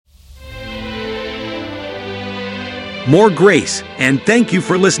more grace, and thank you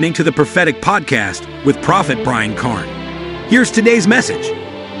for listening to the Prophetic Podcast with Prophet Brian Carn. Here's today's message.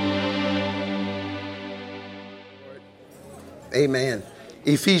 Amen.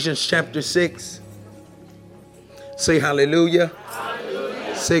 Ephesians chapter 6. Say hallelujah.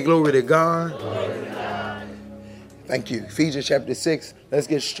 Hallelujah. Say glory to God. Glory to God. Thank you. Ephesians chapter 6. Let's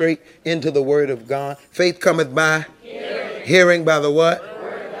get straight into the word of God. Faith cometh by hearing by the what? The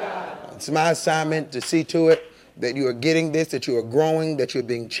word of God. It's my assignment to see to it that you are getting this, that you are growing, that you're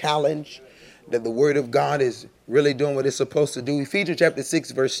being challenged, that the word of God is really doing what it's supposed to do. Ephesians chapter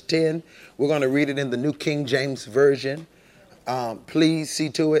 6, verse 10. We're going to read it in the New King James Version. Please see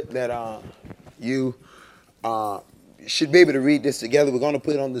to it that you should be able to read this together. We're going to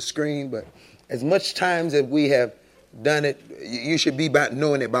put it on the screen, but as much times as we have done it, you should be about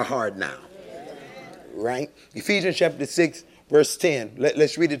knowing it by heart now. Right? Ephesians chapter 6, verse 10.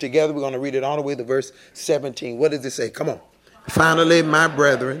 Let's read it together. We're going to read it all the way to verse 17. What does it say? Come on. Finally, my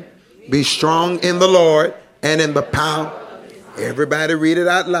brethren, be strong in the Lord and in the power. Everybody read it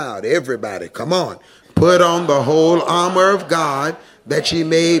out loud. Everybody. Come on. Put on the whole armor of God that ye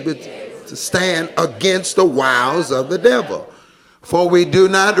may be to stand against the wiles of the devil. For we do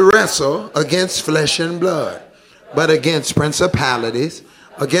not wrestle against flesh and blood, but against principalities,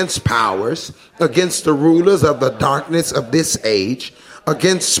 against powers, against the rulers of the darkness of this age,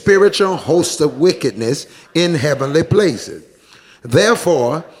 against spiritual hosts of wickedness in heavenly places.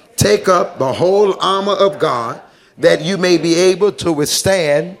 Therefore, take up the whole armor of God, that you may be able to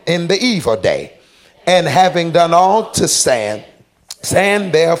withstand in the evil day. And having done all to stand,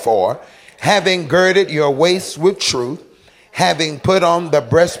 stand therefore, having girded your waist with truth, having put on the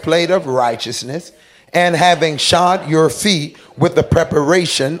breastplate of righteousness, and having shod your feet with the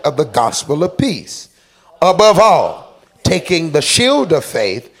preparation of the gospel of peace. Above all, taking the shield of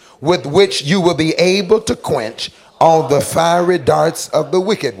faith, with which you will be able to quench all the fiery darts of the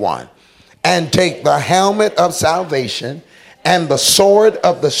wicked one, and take the helmet of salvation and the sword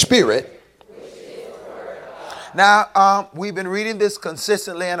of the Spirit. Now, we've been reading this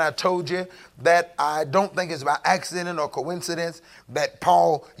consistently, and I told you that I don't think it's by accident or coincidence that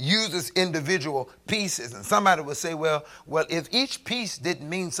Paul uses individual pieces. And somebody would say, well, if each piece didn't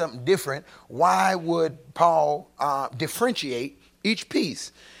mean something different, why would Paul differentiate each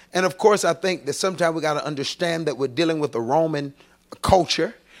piece? And of course, I think that sometimes we got to understand that we're dealing with the Roman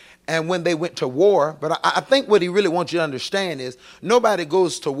culture. And when they went to war, but I think what he really wants you to understand is nobody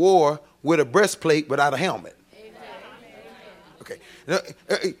goes to war with a breastplate without a helmet. Okay,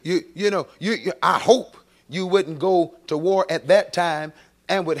 I hope you wouldn't go to war at that time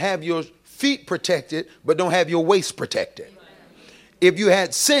and would have your feet protected, but don't have your waist protected. If you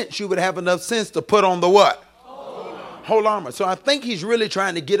had sense, you would have enough sense to put on the what? Whole armor. So I think he's really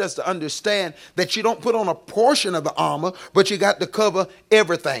trying to get us to understand that you don't put on a portion of the armor, but you got to cover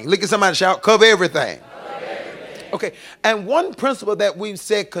everything. Look at somebody shout, cover everything. Cover everything. Okay, and one principle that we've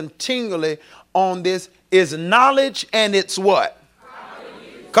said continually on this is knowledge and it's what?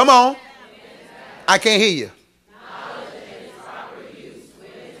 Come on. I can't hear you.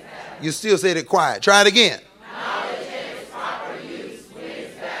 You still said it quiet. Try it again.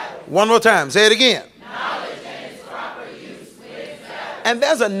 One more time. Say it again. And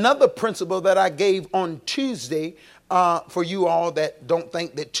there's another principle that I gave on Tuesday for you all that don't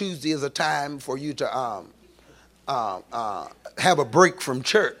think that Tuesday is a time for you to have a break from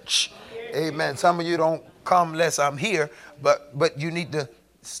church. Amen. Some of you don't come unless I'm here, but you need to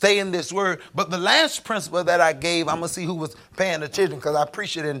stay in this word. But the last principle that I gave, I'm going to see who was paying attention because I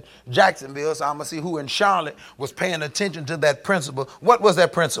preached it in Jacksonville, so I'm going to see who in Charlotte was paying attention to that principle. What was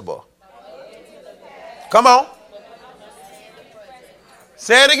that principle? Come on.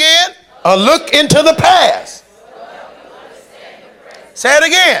 Say it again. A look into the past. Say it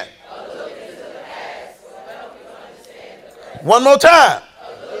again. One more time.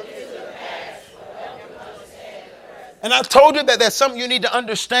 And I told you that there's something you need to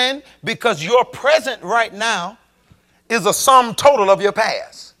understand because your present right now is a sum total of your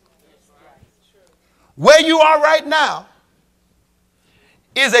past. Where you are right now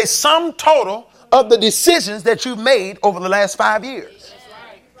is a sum total of the decisions that you made over the last 5 years.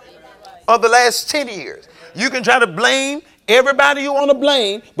 Or the last 10 years. You can try to blame everybody you want to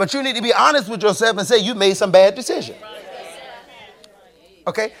blame, but you need to be honest with yourself and say you made some bad decisions.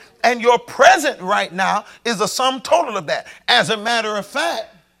 Okay? And your present right now is a sum total of that. As a matter of fact,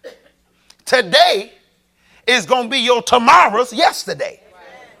 today is going to be your tomorrow's yesterday.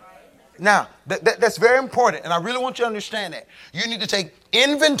 Now, that's very important, and I really want you to understand that. You need to take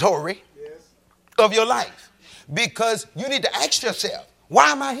inventory of your life because you need to ask yourself,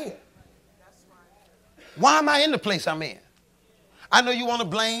 why am I here? Why am I in the place I'm in? I know you want to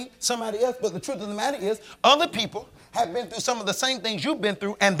blame somebody else, but the truth of the matter is other people have been through some of the same things you've been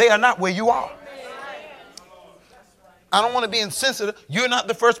through, and they are not where you are. I don't want to be insensitive. You're not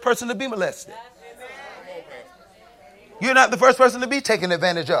the first person to be molested. You're not the first person to be taken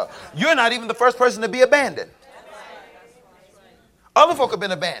advantage of. You're not even the first person to be abandoned. Other folk have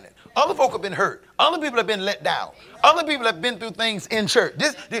been abandoned. Other folk have been hurt. Other people have been let down. Other people have been through things in church.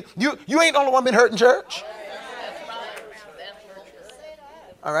 You ain't the only one been hurt in church.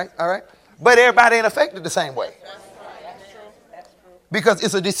 All right. But everybody ain't affected the same way. Because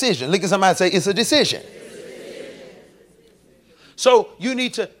it's a decision. Look at somebody say, it's a decision. So you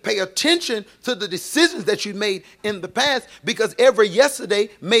need to pay attention to the decisions that you made in the past, because every yesterday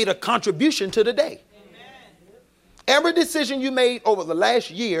made a contribution to the day. Every decision you made over the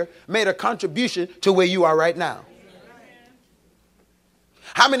last year made a contribution to where you are right now.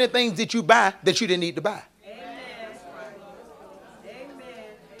 How many things did you buy that you didn't need to buy?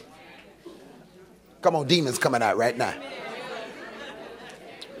 Come on, demons coming out right now.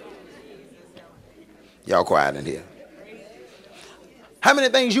 Y'all quiet in here. How many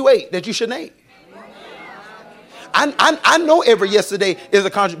things you ate that you shouldn't eat? I know every yesterday is a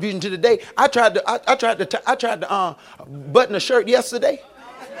contribution to the day. I tried to button a shirt yesterday.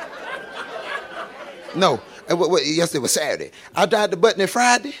 No, yesterday was Saturday. I tried to button it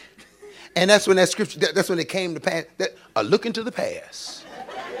Friday, and that's when that scripture. That's when it came to pass. That a look into the past.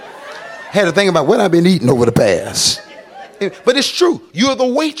 Had to think about what I've been eating over the past. But it's true. You're the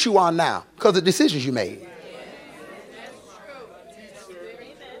weight you are now because of decisions you made.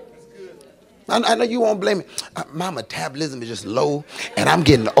 I know you won't blame me. My metabolism is just low, and I'm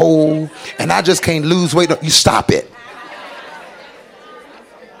getting old, and I just can't lose weight. You stop it.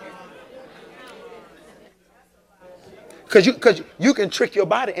 Because you can trick your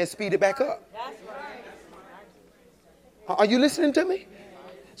body and speed it back up. Are you listening to me?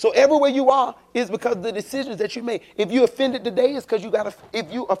 So everywhere you are is because of the decisions that you made. If you offended today, it's because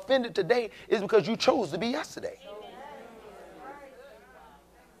if you offended today, it's because you chose to be yesterday.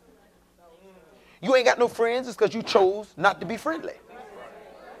 You ain't got no friends, it's because you chose not to be friendly.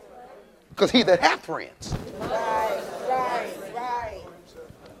 Because he that hath friends. Right.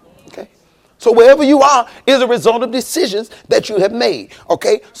 Okay. So wherever you are is a result of decisions that you have made.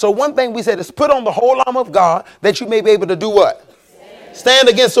 Okay. So one thing we said is put on the whole armor of God that you may be able to do what? Stand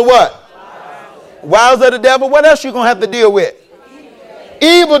against the what? Wiles of the devil. What else you going to have to deal with?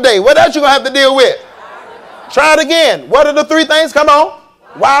 Evil day. What else you going to have to deal with? Try it again. What are the three things? Come on.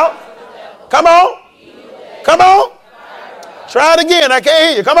 Wild. Come on. Come on. Try it again. I can't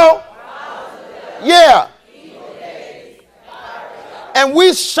hear you. Come on. Yeah. And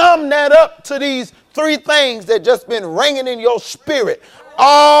we sum that up to these three things that just been ringing in your spirit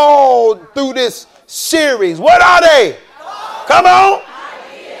all through this series. What are they? Come on.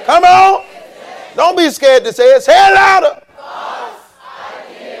 Come on. Don't be scared to say it. Say it louder.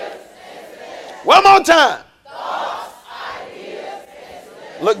 One more time.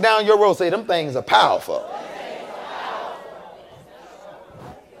 Look down your row. Say, them things are powerful.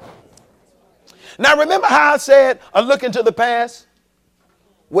 Now, remember how I said a look into the past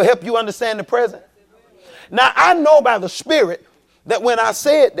will help you understand the present? Now, I know by the Spirit that when I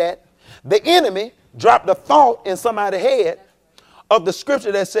said that, the enemy dropped a thought in somebody's head of the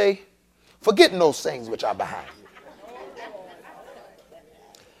scripture that say, forgetting those things which are behind.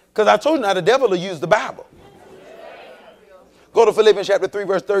 Because I told you now the devil will use the Bible. Go to Philippians chapter 3,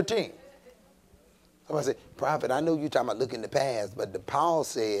 verse 13. Somebody say, Prophet, I know you're talking about looking in the past, but Paul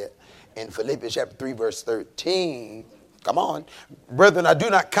said in Philippians chapter 3, verse 13, come on, brethren, I do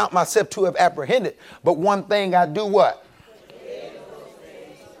not count myself to have apprehended, but one thing I do what?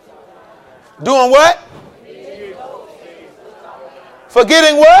 Doing what?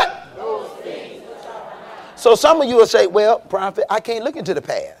 Forgetting what? So some of you will say, well, Prophet, I can't look into the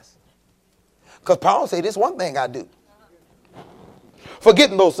past. Because Paul said, this one thing I do.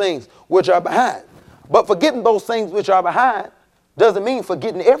 Forgetting those things which are behind. But forgetting those things which are behind doesn't mean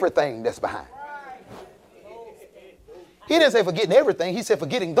forgetting everything that's behind. He didn't say forgetting everything. He said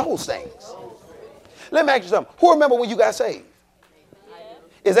forgetting those things. Let me ask you something. Who remember when you got saved?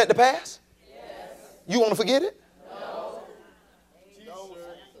 Is that the past? You want to forget it?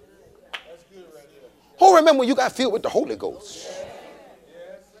 Who remember when you got filled with the Holy Ghost?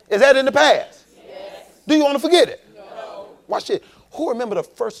 Is that in the past? Do you want to forget it? Watch it. Who remember the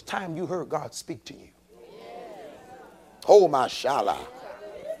first time you heard God speak to you? Oh, mashallah.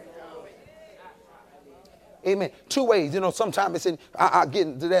 Amen. Two ways. Sometimes it's in, I get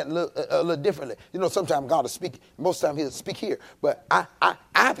into that a little differently. Sometimes God will speak. Most of the time he'll speak here. But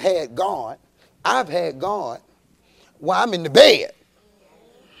I've had God I've had God while I'm in the bed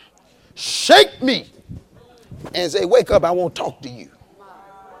shake me and say, wake up, I won't talk to you.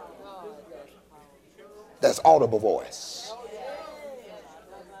 That's audible voice.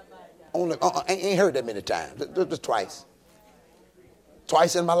 Only, I ain't heard that many times. Just twice.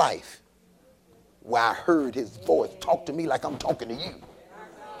 Twice in my life where I heard his voice talk to me like I'm talking to you.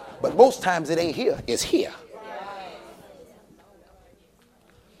 But most times it ain't here, it's here.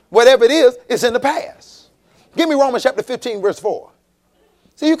 Whatever it is, it's in the past. Give me Romans chapter 15, verse 4.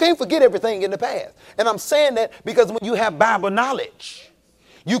 See, you can't forget everything in the past. And I'm saying that because when you have Bible knowledge,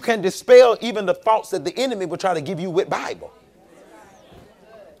 you can dispel even the thoughts that the enemy will try to give you with Bible.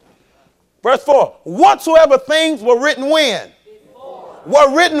 Verse 4, whatsoever things were written when?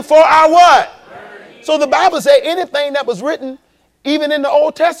 Were written for our what? Learning. So the Bible said anything that was written, even in the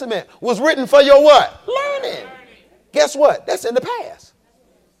Old Testament, was written for your what? Learning. Guess what? That's in the past.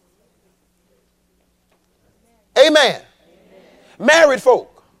 Amen. Married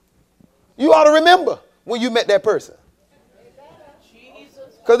folk, you ought to remember when you met that person.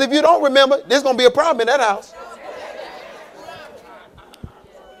 Because if you don't remember, there's going to be a problem in that house.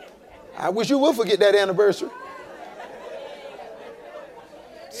 I wish you would forget that anniversary.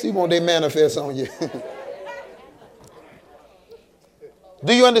 See, won't they manifest on you?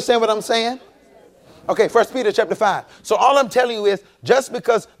 Do you understand what I'm saying? Okay, 1 Peter chapter 5. So all I'm telling you is just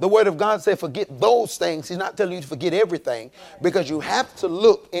because the word of God said forget those things, he's not telling you to forget everything, because you have to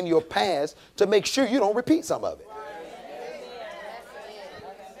look in your past to make sure you don't repeat some of it.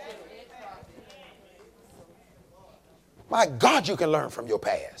 My God, you can learn from your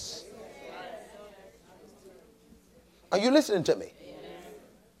past. Are you listening to me?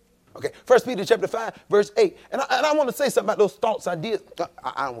 Okay, 1 Peter chapter 5, verse 8. And I want to say something about those thoughts I did.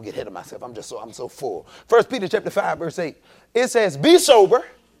 I don't get ahead of myself. I'm so full. 1 Peter chapter 5, verse 8. It says, be sober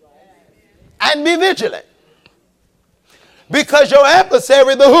and be vigilant. Because your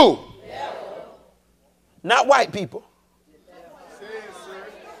adversary, the who? Not white people.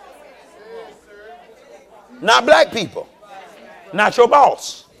 Not black people. Not your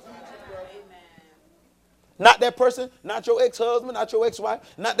boss. Not that person, not your ex-husband, not your ex-wife,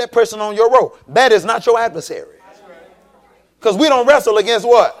 not that person on your row. That is not your adversary. Because we don't wrestle against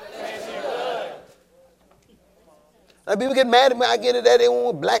what? Now people get mad at me. I get it that they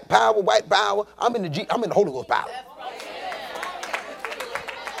want black power, white power. I'm in the Holy Ghost power.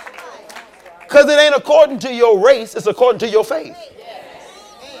 Because it ain't according to your race, it's according to your faith.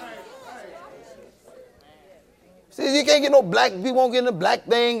 See, you can't get no black, you won't get a black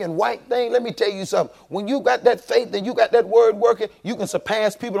thing and white thing. Let me tell you something. When you got that faith and you got that word working, you can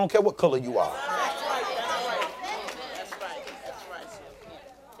surpass people, don't care what color you are.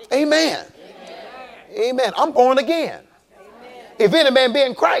 Amen. Amen. I'm born again. If any man be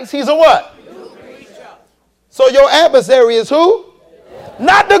in Christ, he's a what? So your adversary is who?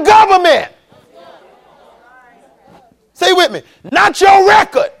 Not the government. Say with me. Not your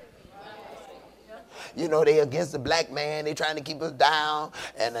record. You know, they against the black man. They trying to keep us down.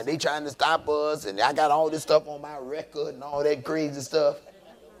 And they trying to stop us. And I got all this stuff on my record and all that crazy stuff.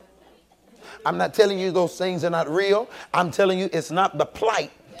 I'm not telling you those things are not real. I'm telling you it's not the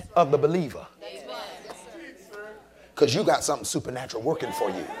plight of the believer. Because you got something supernatural working for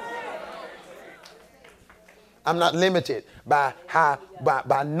you. I'm not limited by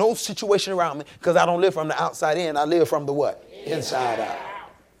no situation around me, because I don't live from the outside in. I live from the what? Inside out.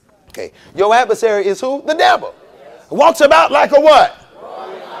 Okay. Your adversary is who? The devil. Walks about like a what?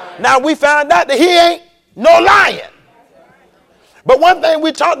 Now we found out that he ain't no lion. But one thing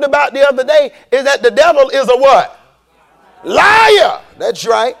we talked about the other day is that the devil is a what? Liar. That's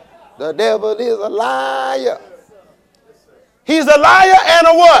right. The devil is a liar. He's a liar and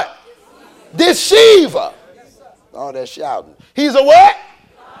a what? Deceiver. Oh, they're shouting. He's a what?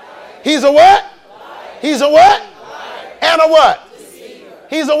 He's a what? He's a what? And a what?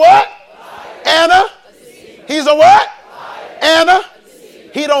 He's a what? And a? He's a what? And a?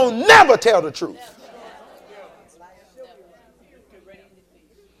 He don't never tell the truth.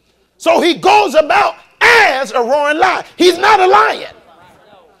 So he goes about as a roaring lion. He's not a lion.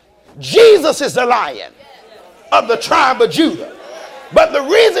 Jesus is the lion of the tribe of Judah. But the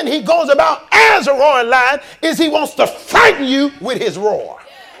reason he goes about as a roaring lion is he wants to frighten you with his roar.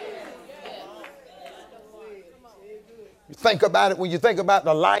 You think about it, when you think about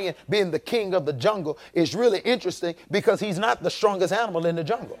the lion being the king of the jungle, it's really interesting because he's not the strongest animal in the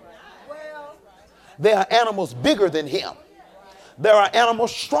jungle. There are animals bigger than him. There are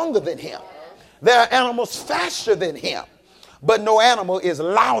animals stronger than him. There are animals faster than him. But no animal is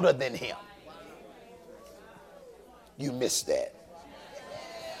louder than him. You missed that.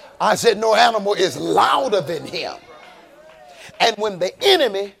 I said no animal is louder than him. And when the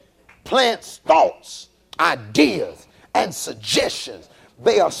enemy plants thoughts, ideas, and suggestions,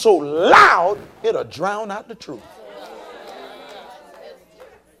 they are so loud, it'll drown out the truth.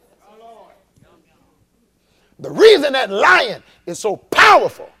 The reason that lion is so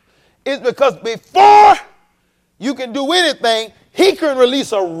powerful is because before you can do anything, he can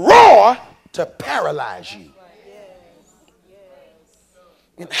release a roar to paralyze you.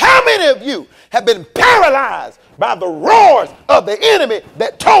 And how many of you have been paralyzed by the roars of the enemy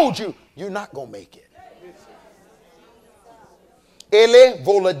that told you you're not going to make it? And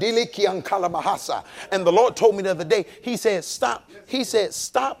the Lord told me the other day, he said, stop. He said,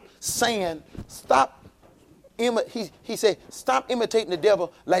 stop saying, stop. He said, stop imitating the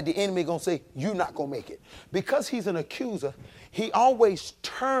devil like the enemy going to say, you're not going to make it. Because he's an accuser, he always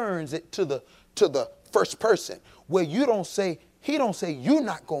turns it to the first person where you don't say, he don't say you're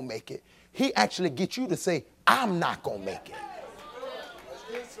not going to make it. He actually gets you to say, I'm not going to make it.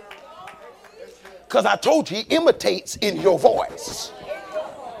 Because I told you, he imitates in your voice.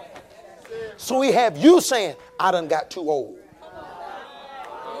 So he have you saying, I done got too old.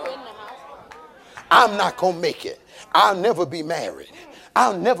 I'm not going to make it. I'll never be married.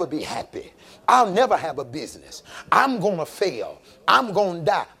 I'll never be happy. I'll never have a business. I'm going to fail. I'm going to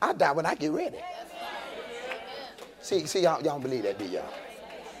die. I die when I get ready. See, y'all don't believe that, do y'all?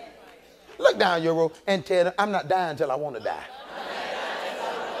 Look down your road and tell them, I'm not dying until I want to die.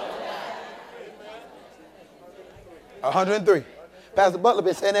 103. Pastor Butler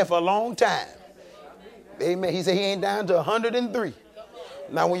been saying that for a long time. Amen. He said he ain't down to 103.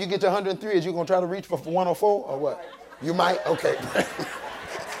 Now, when you get to 103, is you going to try to reach for 104 or what? You might? Okay.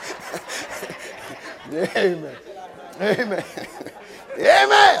 Amen. Amen.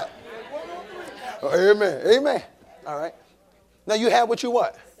 Amen. Amen. Amen. All right. Now, you have what you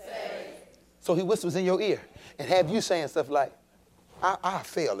what? So he whispers in your ear and have you saying stuff like, I'll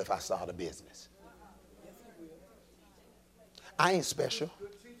fail if I start a business. I ain't special.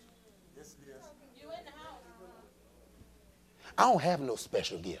 I don't have no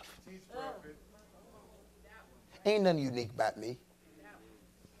special gift. Ain't nothing unique about me.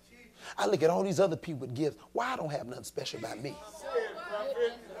 I look at all these other people with gifts. Why I don't have nothing special about me?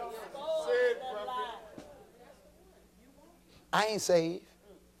 I ain't saved.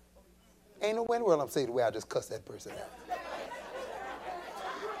 Ain't no way in the world I'm saved the way I just cussed that person out.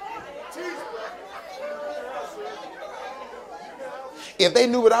 If they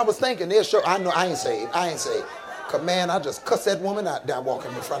knew what I was thinking, they'll show. I know I ain't saved. I ain't saved. Because, man, I just cussed that woman out down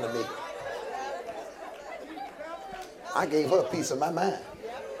walking in front of me. I gave her a piece of my mind.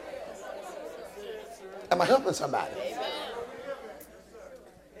 Am I helping somebody?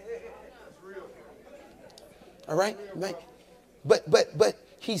 All right? But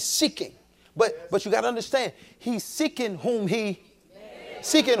he's seeking. But you got to understand, he's seeking whom he,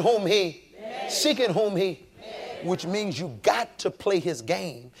 which means you got to play his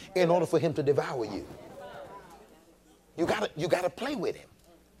game in order for him to devour you. You got to play with him.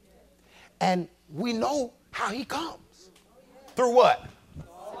 And we know how he comes. Through what?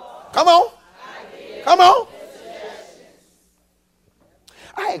 Come on. Come on.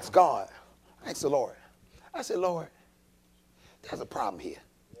 I asked God, I asked the Lord. I said, Lord, there's a problem here.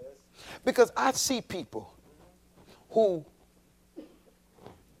 Because I see people who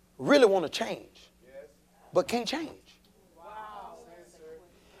really want to change, but can't change.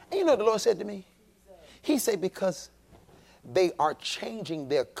 And you know what the Lord said to me? He said, because they are changing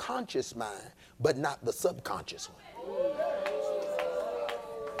their conscious mind, but not the subconscious one.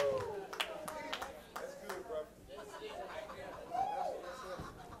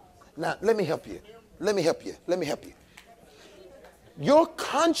 Now, let me help you. Let me help you. Let me help you. Your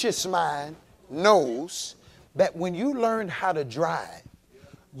conscious mind knows that when you learn how to drive,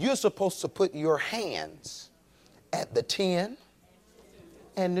 you're supposed to put your hands at the 10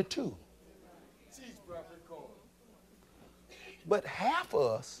 and the 2. But half of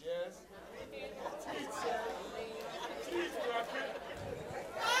us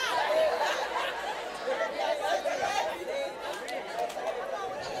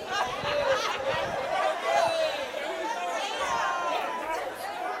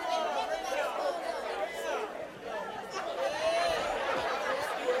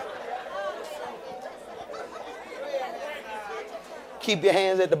keep your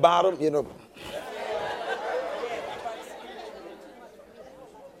hands at the bottom, you know.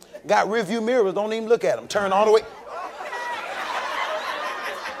 Got rear view mirrors, don't even look at them. Turn all the way.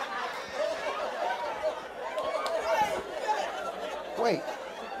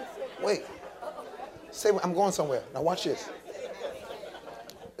 Wait. Say, I'm going somewhere. Now watch this.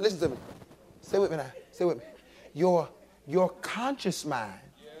 listen to me. Stay with me now. Stay with me. Your conscious mind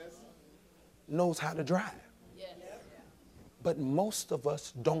knows how to drive. But most of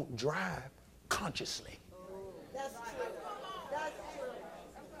us don't drive consciously. That's true. That's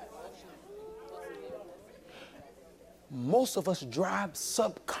true. Most of us drive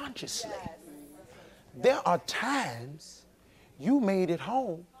subconsciously. There are times you made it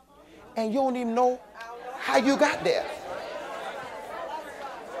home and you don't even know how you got there.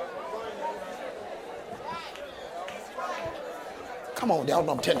 Come on, y'all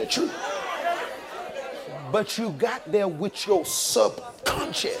know I'm telling the truth. But you got there with your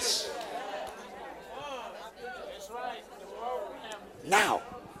subconscious. Now,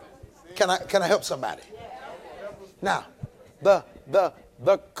 can I help somebody? Now, the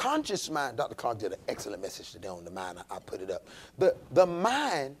conscious mind, Dr. Clark did an excellent message today on the mind. I put it up. The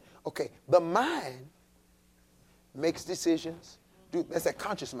mind, okay, the mind makes decisions. That's that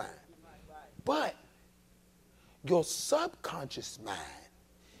conscious mind. But your subconscious mind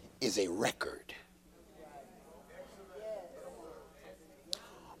is a record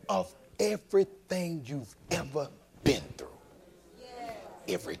of everything you've ever been through.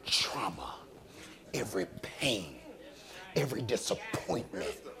 Every trauma, every pain, every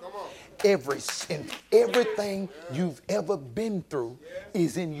disappointment, everything you've ever been through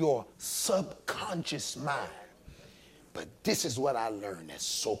is in your subconscious mind. But this is what I learned that's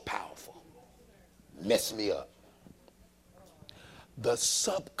so powerful. Mess me up. The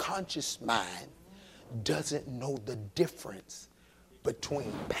subconscious mind doesn't know the difference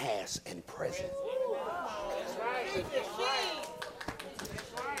between past and present.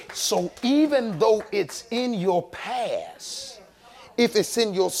 So even though it's in your past, if it's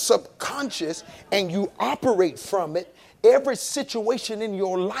in your subconscious and you operate from it, every situation in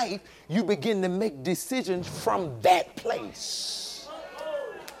your life, you begin to make decisions from that place.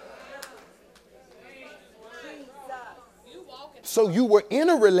 So you were in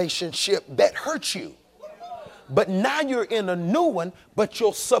a relationship that hurt you. But now you're in a new one, but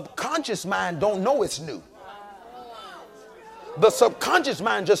your subconscious mind don't know it's new. The subconscious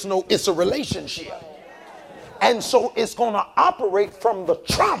mind just know it's a relationship. And so it's going to operate from the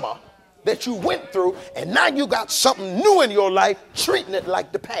trauma that you went through, and now you got something new in your life, treating it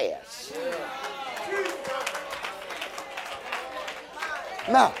like the past.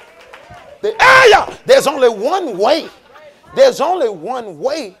 Now, there's only one way. There's only one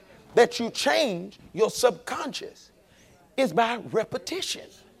way that you change your subconscious is by repetition.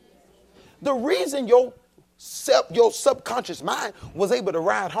 The reason your subconscious mind was able to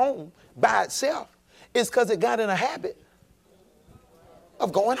ride home by itself is because it got in a habit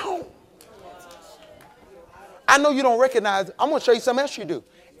of going home. I know you don't recognize it. I'm going to show you something else you do.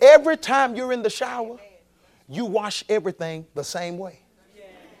 Every time you're in the shower, you wash everything the same way.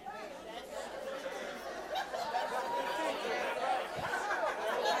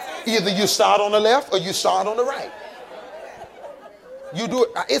 Either you start on the left or you start on the right. You do it.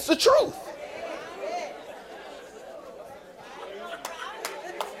 It's the truth.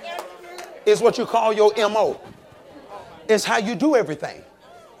 It's what you call your MO. It's how you do everything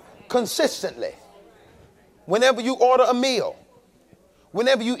consistently. Whenever you order a meal,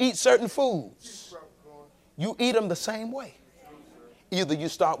 whenever you eat certain foods, you eat them the same way. Either you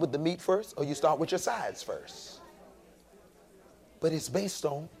start with the meat first or you start with your sides first. But it's based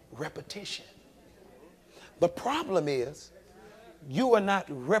on repetition. The problem is you are not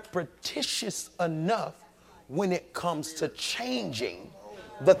repetitious enough when it comes to changing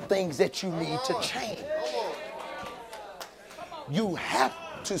the things that you need to change. You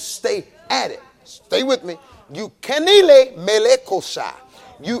have to stay at it. Stay with me. You kenile melekosa.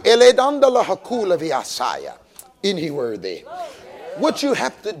 You eledandala hakula viasaya. In he worthy. What you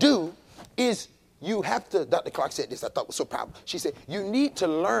have to do is you have to, Dr. Clark said this, I thought was so powerful. She said, you need to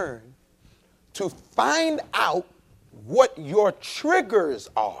learn to find out what your triggers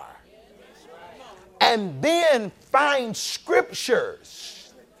are. And then find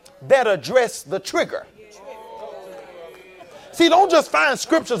scriptures that address the trigger. See, don't just find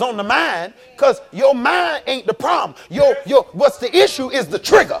scriptures on the mind, because your mind ain't the problem. What's the issue is the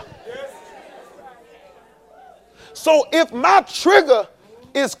trigger. So if my trigger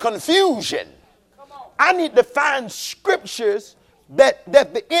is confusion, I need to find scriptures that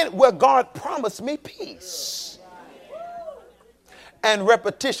the end where God promised me peace. And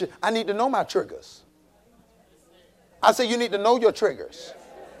repetition. I need to know my triggers. I say you need to know your triggers.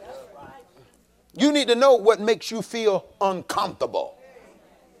 You need to know what makes you feel uncomfortable.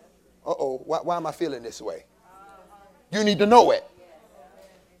 Uh-oh, why am I feeling this way? You need to know it.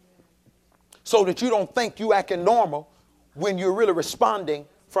 So that you don't think you acting normal when you're really responding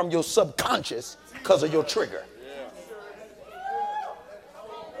from your subconscious because of your trigger.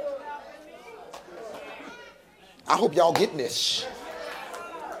 I hope y'all getting this.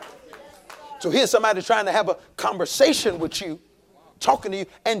 So here's somebody trying to have a conversation with you, talking to you,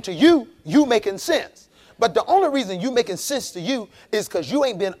 and to you, you making sense. But the only reason you making sense to you is because you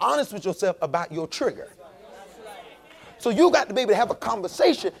ain't been honest with yourself about your trigger. So you got to be able to have a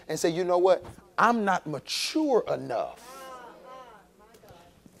conversation and say, you know what? I'm not mature enough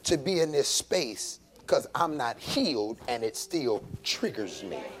to be in this space because I'm not healed and it still triggers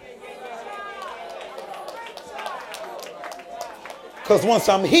me. Because once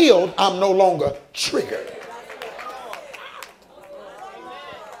I'm healed, I'm no longer triggered.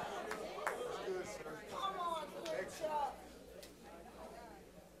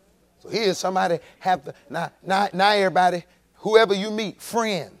 So here's somebody have to, now everybody, whoever you meet,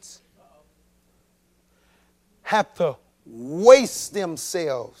 friends, have to waste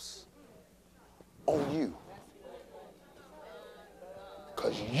themselves on you.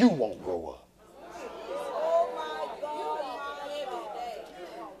 Because you won't grow up.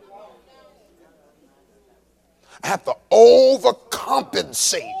 Have to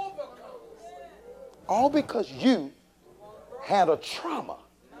overcompensate. All because you had a trauma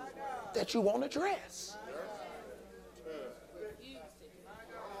that you won't address.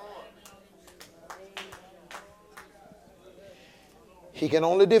 He can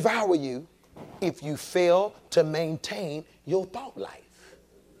only devour you if you fail to maintain your thought life.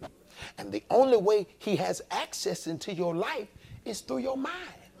 And the only way he has access into your life is through your mind.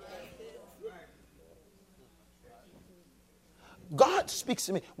 God speaks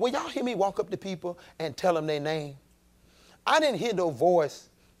to me. When y'all hear me walk up to people and tell them their name, I didn't hear no voice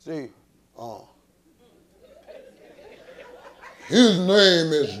say, his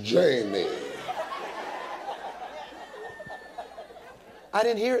name is Jamie. I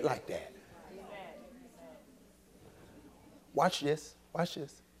didn't hear it like that. Watch this. Watch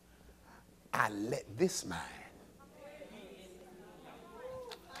this. I let this mind.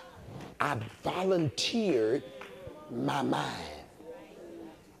 I volunteered my mind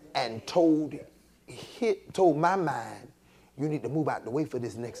and told my mind, you need to move out the way for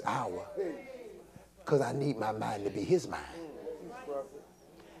this next hour because I need my mind to be his mind.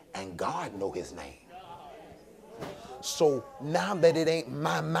 And God know his name. So now that it ain't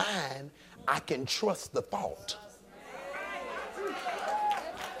my mind, I can trust the thought.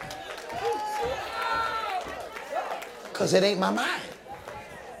 Because it ain't my mind.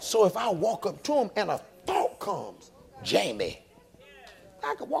 So if I walk up to him and a thought comes, Jamie,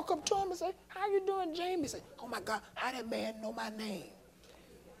 I could walk up to him and say, how you doing, Jamie? Say, oh my God, how that man know my name?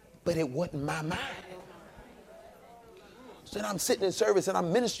 But it wasn't my mind. So then I'm sitting in service and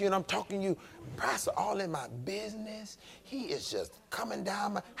I'm ministering and I'm talking to you, Pastor, all in my business. He is just coming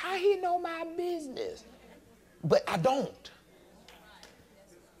down how he know my business? But I don't.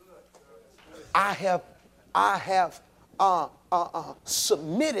 I have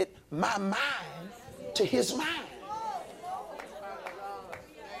submitted my mind to his mind.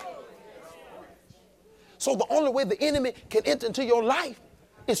 So the only way the enemy can enter into your life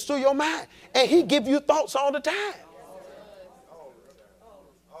is through your mind. And he give you thoughts all the time.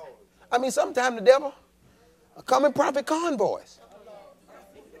 I mean, sometimes the devil will come in prophet convoys.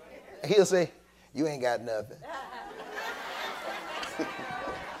 And he'll say, you ain't got nothing.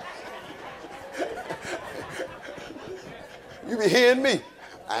 You be hearing me?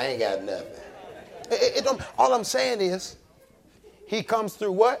 I ain't got nothing. All I'm saying is, he comes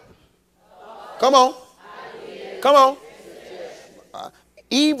through what? Come on. Come on.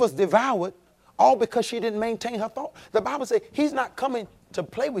 Eve was devoured all because she didn't maintain her thought. The Bible says he's not coming to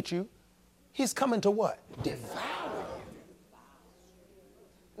play with you. He's coming to what? Devour you.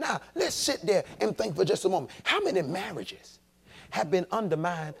 Now, let's sit there and think for just a moment. How many marriages have been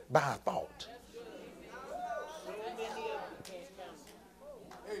undermined by a thought?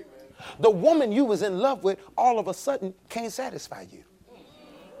 The woman you was in love with all of a sudden can't satisfy you.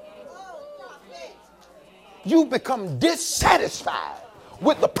 You become dissatisfied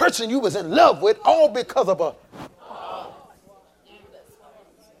with the person you was in love with all because of a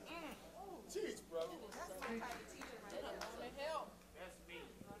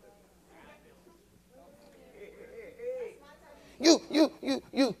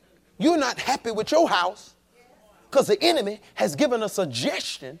you're not happy with your house because the enemy has given a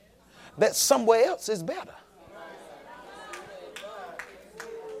suggestion that somewhere else is better.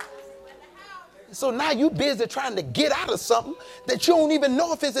 So now you're busy trying to get out of something that you don't even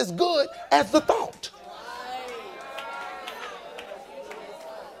know if it's as good as the thought.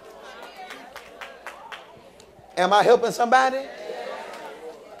 Am I helping somebody?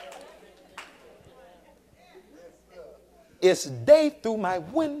 It's day through my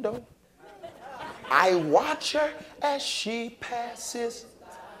window. I watch her as she passes.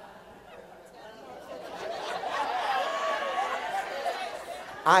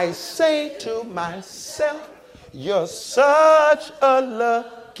 I say to myself, you're such a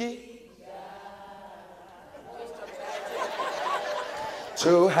lucky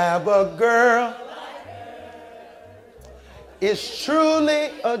to have a girl. It's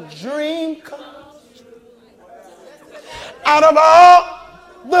truly a dream come. Out of all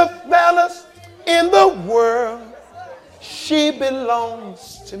the fellas in the world, she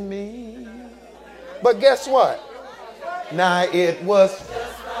belongs to me. But guess what? Now it was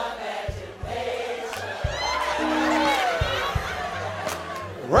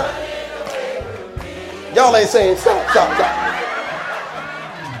right. Y'all ain't saying stop.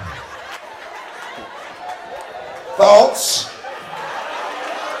 Thoughts.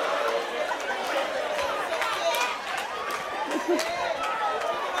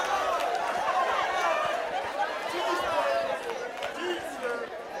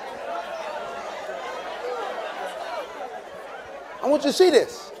 I want you to see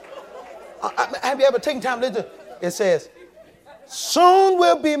this. Have you ever taken time to listen? It says, soon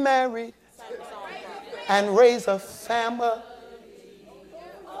we'll be married and raise a family.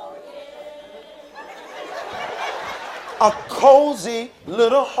 A cozy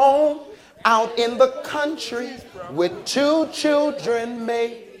little home out in the country with 2 children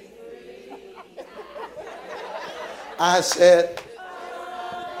made. I said,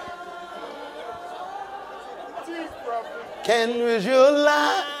 can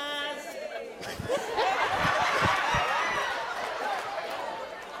visualize.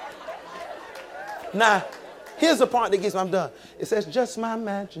 Now, here's the part that gets me, I'm done. It says, just my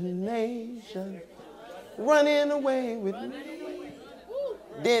imagination running away with me.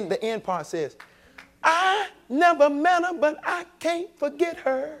 Then the end part says, I never met her, but I can't forget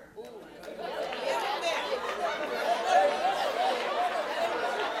her.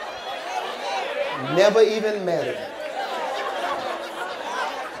 Never even met her.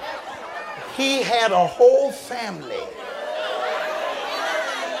 He had a whole family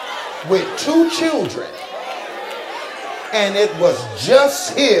with 2 children, and it was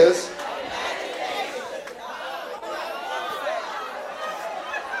just his.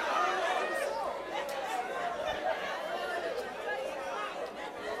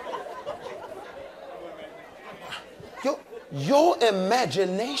 Your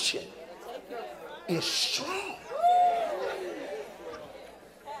imagination is strong.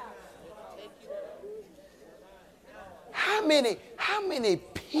 How many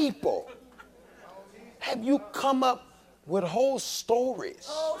people have you come up with whole stories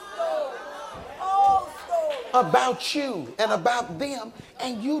about you and about them,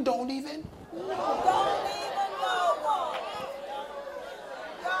 and you don't even know?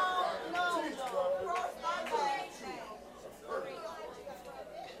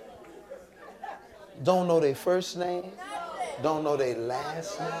 Don't know their first name, don't know their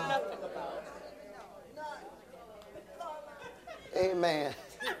last name. Amen.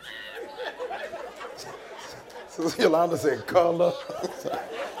 Sister Yolanda said color.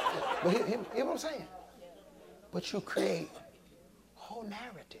 But hear what I'm saying? But you create whole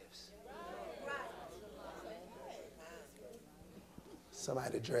narratives.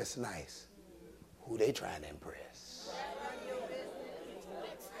 Somebody dressed nice. Who they trying to impress?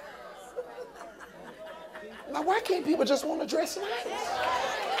 Now, why can't people just want to dress nice?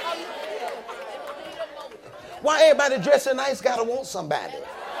 Why everybody dressing nice gotta want somebody?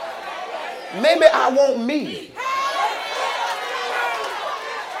 Maybe I want me.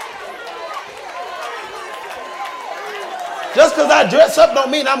 Just because I dress up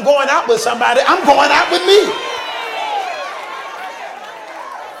don't mean I'm going out with somebody. I'm going out with me.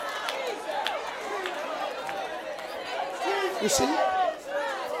 You see?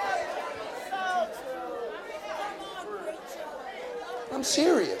 I'm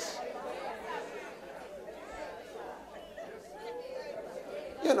serious.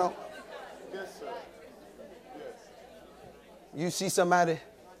 You know, you see somebody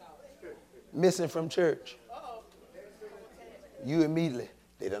missing from church, you immediately,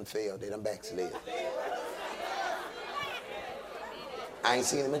 they done failed, they done backslid. I ain't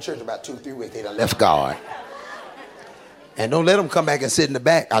seen them in church about 2-3 weeks, they done left God. And don't let them come back and sit in the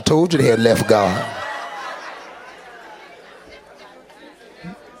back. I told you they had left God.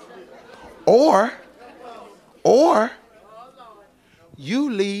 Or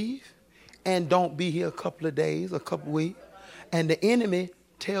you leave and don't be here a couple of days, a couple of weeks, and the enemy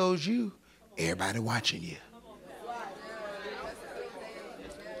tells you everybody watching you.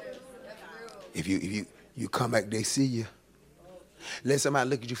 If you come back, they see you. Let somebody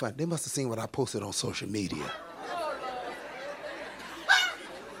look at you funny. They must have seen what I posted on social media.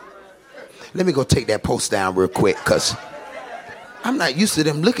 Let me go take that post down real quick because I'm not used to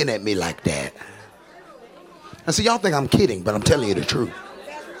them looking at me like that. And so y'all think I'm kidding, but I'm telling you the truth.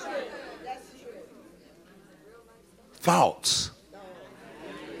 Thoughts.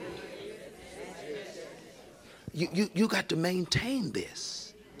 You got to maintain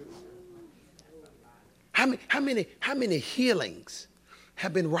this. How many healings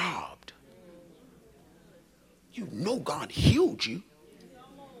have been robbed? You know God healed you,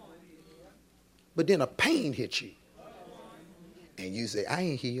 but then a pain hit you, and you say, "I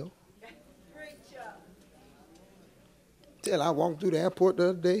ain't healed." Till I walked through the airport the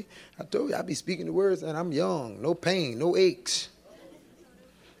other day, I told you I be speaking the words, and I'm young, no pain, no aches,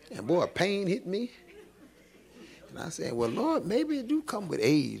 and boy, a pain hit me. And I said, "Well, Lord, maybe it do come with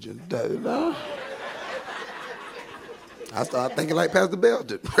age." And I started thinking like Pastor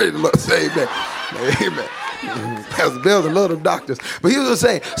Belton. Praise the Lord, say amen. Amen. Pastor Belton love them doctors. But he was just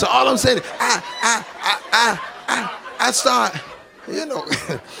saying, so all I'm saying is, I start, you know,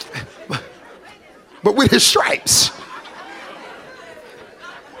 but with his stripes,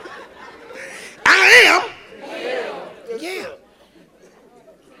 I am. Yeah.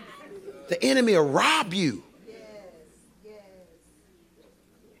 The enemy will rob you.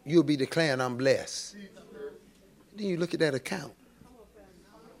 You'll be declaring, "I'm blessed." Then you look at that account.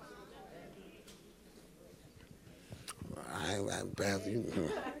 I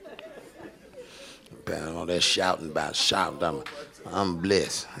all that shouting about shouting. I'm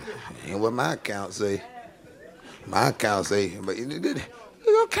blessed. Ain't what my account say. My account say, but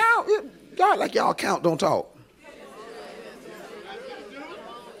your account, y'all like y'all account don't talk.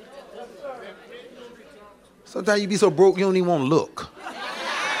 Sometimes you be so broke you don't even want to look.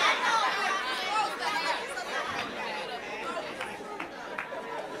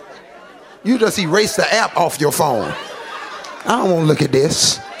 You just erase the app off your phone. I don't want to look at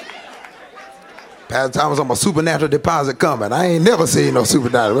this. Pastor Thomas, I'm a supernatural deposit coming. I ain't never seen no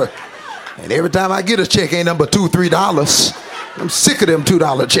supernatural. And every time I get a check, ain't nothing but $2, $3. I'm sick of them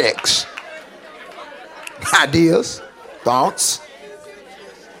 $2 checks. Ideas, thoughts.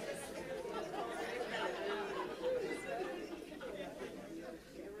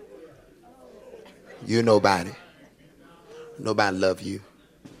 You're nobody. Nobody love you.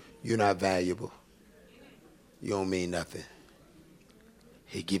 You're not valuable. You don't mean nothing.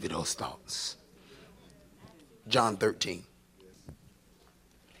 He give you those thoughts. John 13.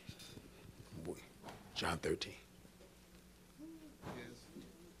 John 13.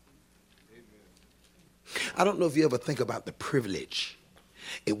 I don't know if you ever think about the privilege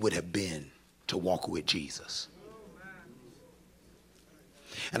it would have been to walk with Jesus.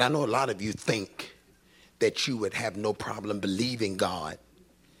 And I know a lot of you think that you would have no problem believing God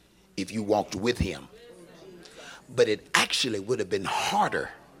if you walked with him. But it actually would have been harder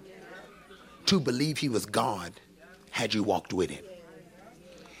to believe he was God had you walked with him.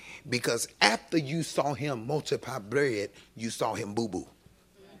 Because after you saw him multiply bread, you saw him boo-boo.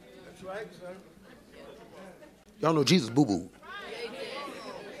 That's right, sir. Y'all know Jesus boo-boo.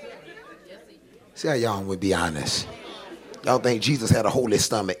 See how y'all would be honest. Y'all think Jesus had a holy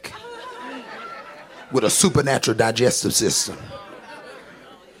stomach with a supernatural digestive system.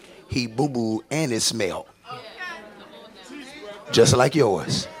 He boo-boo and it smelled. Just like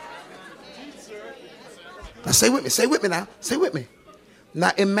yours. Now say with me now. Say with me.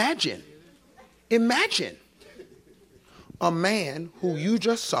 Now imagine a man who you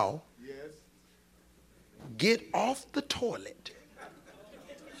just saw get off the toilet.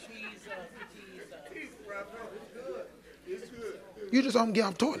 You just saw him get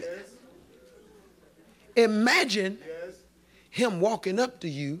off the toilet. Imagine him walking up to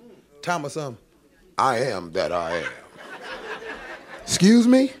you, Thomas, I am that I am. Excuse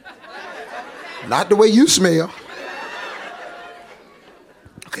me? Not the way you smell.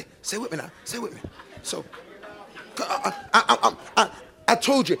 Okay, say with me now. Say with me. So, I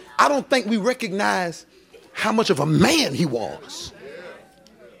told you, I don't think we recognize how much of a man he was.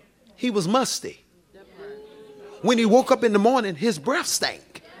 He was musty. When he woke up in the morning, his breath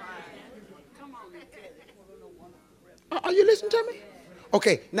stank. Are you listening to me?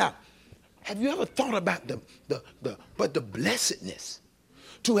 Okay, now, have you ever thought about the blessedness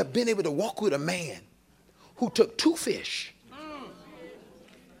to have been able to walk with a man who took 2 fish,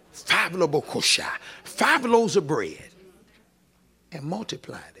 5 loaves of bread, and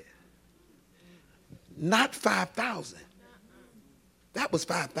multiplied it? Not 5,000. That was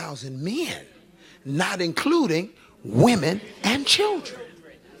 5,000 men, not including women and children.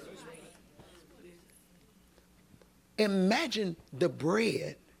 Imagine the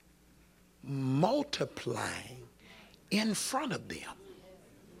bread multiplying in front of them.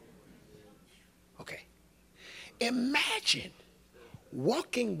 Okay. Imagine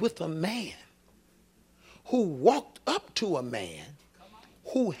walking with a man who walked up to a man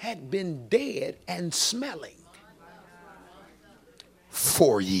who had been dead and smelling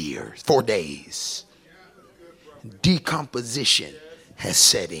 4 days. Decomposition has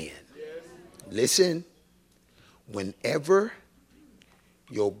set in. Listen, whenever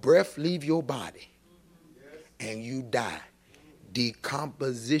your breath leave your body and you die,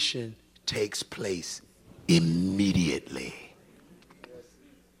 decomposition takes place immediately.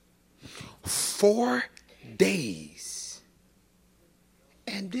 4 days.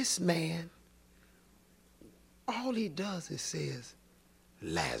 And this man, all he does is says,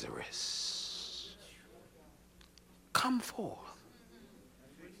 Lazarus, come forth.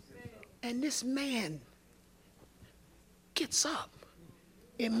 And this man gets up.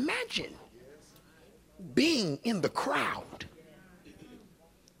 Imagine being in the crowd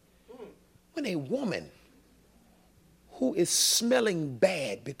when a woman who is smelling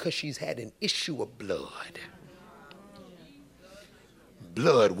bad because she's had an issue of blood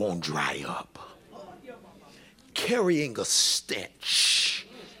won't dry up, carrying a stench.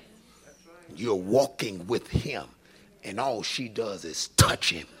 You're walking with him and all she does is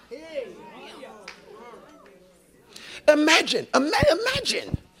touch him. Imagine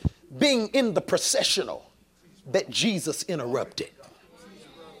being in the processional that Jesus interrupted,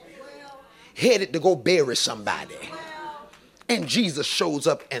 headed to go bury somebody, and Jesus shows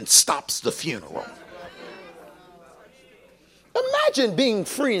up and stops the funeral. Imagine being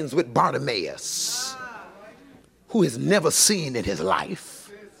friends with Bartimaeus, who has never seen in his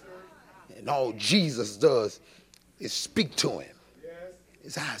life, and all Jesus does is speak to him.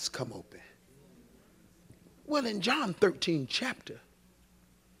 His eyes come open. Well, in John 13 chapter,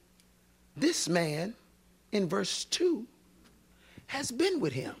 this man in verse 2 has been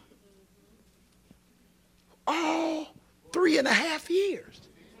with him all 3.5 years.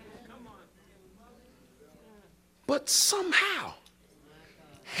 But somehow,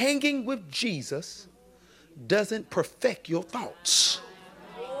 hanging with Jesus doesn't perfect your thoughts.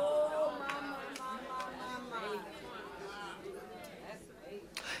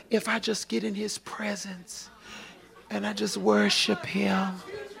 If I just get in his presence and I just worship him,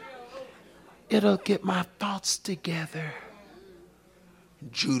 it'll get my thoughts together.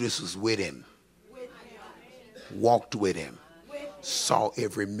 Judas was with him, walked with him, saw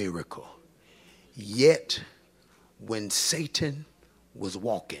every miracle. Yet, when Satan was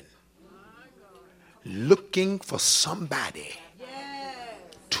walking, looking for somebody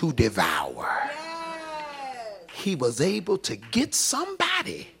to devour, he was able to get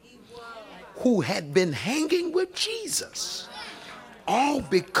somebody who had been hanging with Jesus, all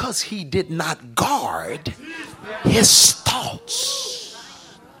because he did not guard his thoughts.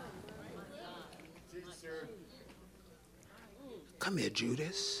 Come here,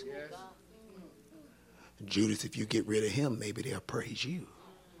 Judas. Judas, if you get rid of him, maybe they'll praise you.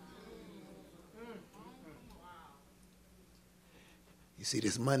 You see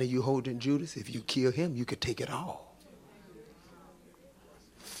this money you holding, Judas? If you kill him, you could take it all.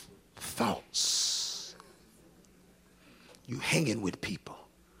 Thoughts. You hanging with people,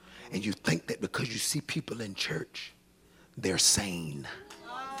 and you think that because you see people in church, they're sane.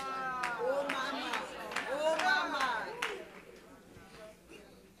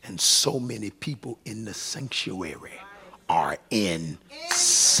 And so many people in the sanctuary are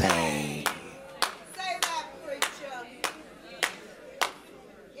insane. Say that, preacher.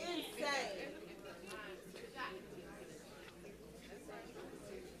 Insane.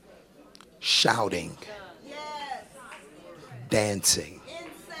 Shouting, Yes. dancing,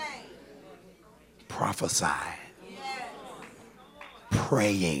 Insane. prophesying, Yes.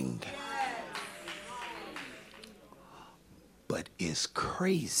 praying, Yes. but is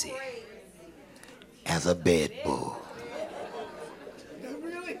crazy as a bed bug.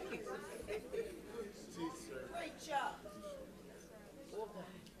 Preacher.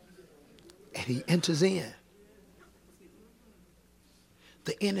 And he enters in.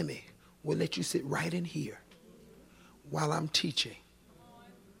 The enemy will let you sit right in here while I'm teaching,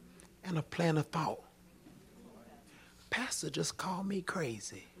 and a plan of thought. Pastor just called me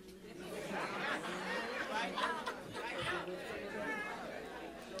crazy.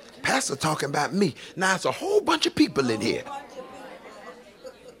 Pastor talking about me. Now it's a whole bunch of people in here.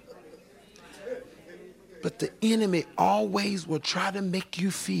 But the enemy always will try to make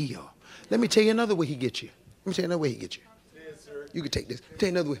you feel. Let me tell you another way he gets you. Let me tell you another way he gets you. You can take this. Tell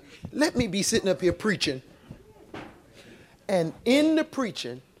you another way. Let me be sitting up here preaching, And in the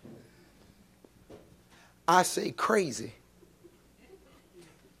preaching, I say crazy.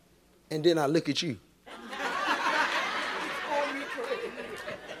 And then I look at you.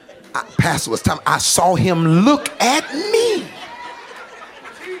 Pastor was telling me, I saw him look at me.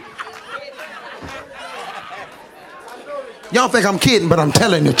 Y'all think I'm kidding, but I'm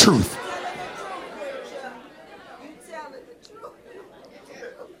telling the truth.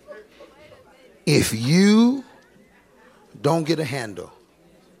 If you don't get a handle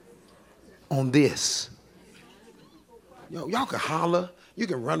on this, y'all can holler, you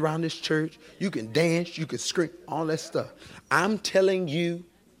can run around this church, you can dance, you can scream, all that stuff. I'm telling you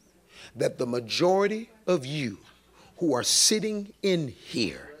that the majority of you who are sitting in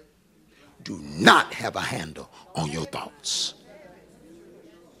here do not have a handle on your thoughts.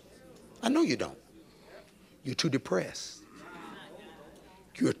 I know you don't. You're too depressed.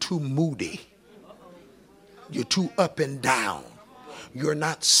 You're too moody. You're too up and down. You're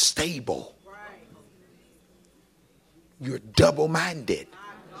not stable. You're double-minded.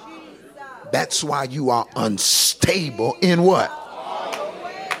 That's why you are unstable in what?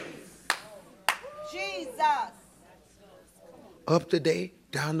 Jesus. Up today,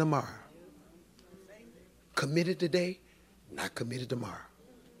 down tomorrow. Committed today, not committed tomorrow.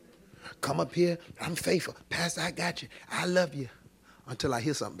 Come up here, I'm faithful. Pastor, I got you. I love you. Until I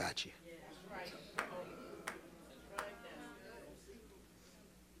hear something about you.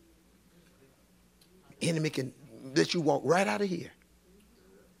 Enemy can let you walk right out of here.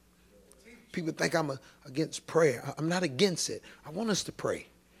 People think I'm against prayer. I'm not against it. I want us to pray.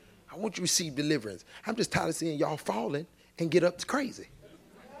 I want you to receive deliverance. I'm just tired of seeing y'all falling and get up to crazy.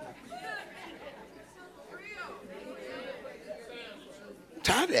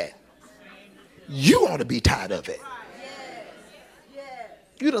 Tired of that. You ought to be tired of it.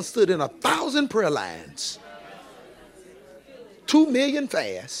 You done stood in 1,000 prayer lines, 2 million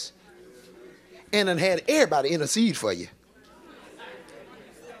fasts, and done had everybody intercede for you.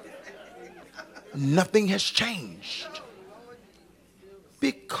 Nothing has changed.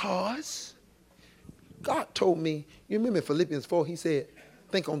 Because God told me, you remember Philippians 4, he said,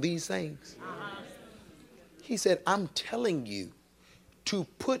 think on these things. He said, I'm telling you to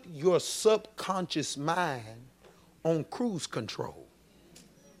put your subconscious mind on cruise control.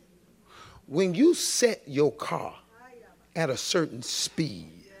 When you set your car at a certain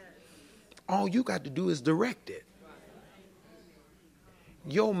speed, all you got to do is direct it.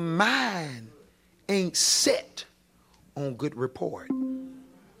 Your mind ain't set on good report.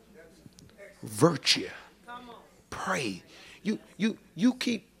 Virtue. Pray. You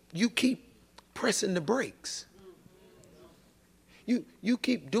keep pressing the brakes. You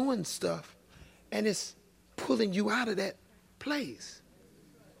keep doing stuff and it's pulling you out of that place.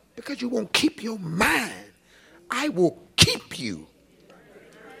 Because you won't keep your mind. I will keep you.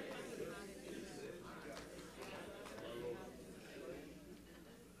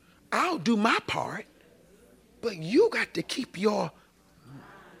 I'll do my part, but you got to keep your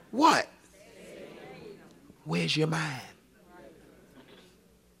what? Where's your mind?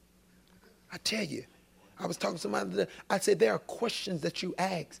 I tell you, I was talking to somebody today. I said there are questions that you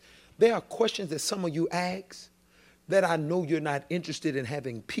ask. There are questions that some of you ask that I know you're not interested in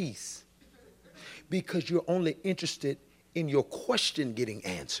having peace because you're only interested in your question getting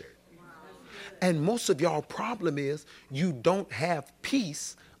answered. And most of y'all problem is you don't have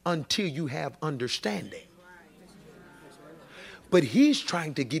peace until you have understanding. But he's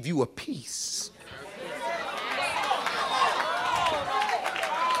trying to give you a peace.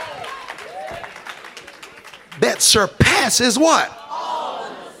 That surpasses what?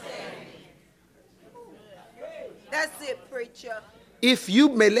 That's it, preacher. If you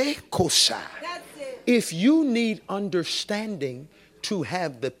mele kosha, That's it. if you need understanding to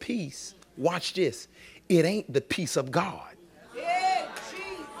have the peace, watch this. It ain't the peace of God. Yeah, Jesus.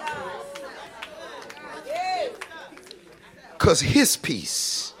 Yeah. Because his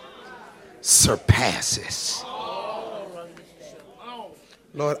peace surpasses.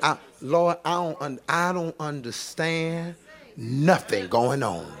 Lord, I don't understand nothing going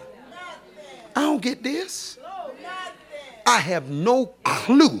on. I don't get this. I have no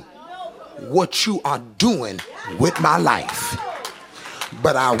clue what you are doing with my life.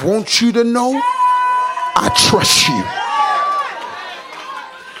 But I want you to know I trust you.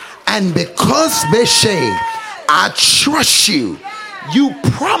 And because, Beshe, I trust you, you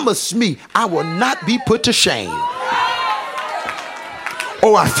promise me I will not be put to shame.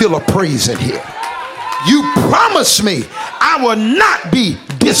 Oh, I feel a praise in here. You promise me I will not be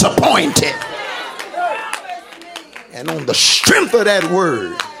disappointed. And on the strength of that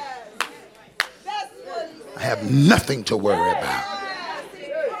word, have nothing to worry about.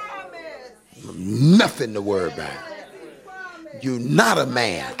 Nothing to worry about. You're not a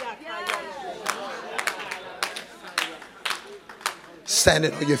man.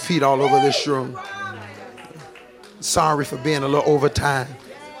 Standing on your feet all over this room. Sorry for being a little over time.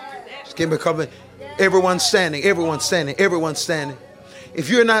 Just give me a couple. Everyone's standing. Everyone's standing. Everyone's standing. If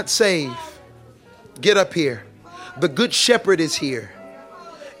you're not saved, get up here. The Good Shepherd is here.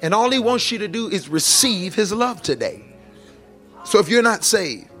 And all he wants you to do is receive his love today. So if you're not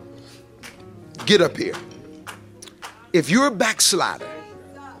saved, get up here. If you're a backslider,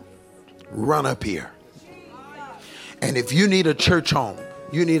 run up here. And if you need a church home,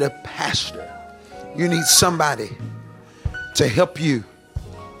 you need a pastor, you need somebody to help you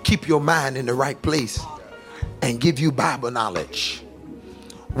keep your mind in the right place and give you Bible knowledge.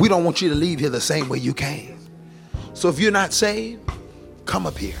 We don't want you to leave here the same way you came. So if you're not saved, come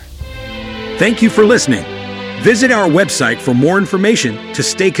up here. Thank you for listening. Visit our website for more information to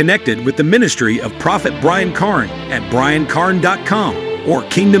stay connected with the ministry of Prophet Brian Carn at briancarn.com or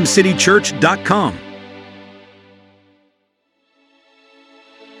kingdomcitychurch.com.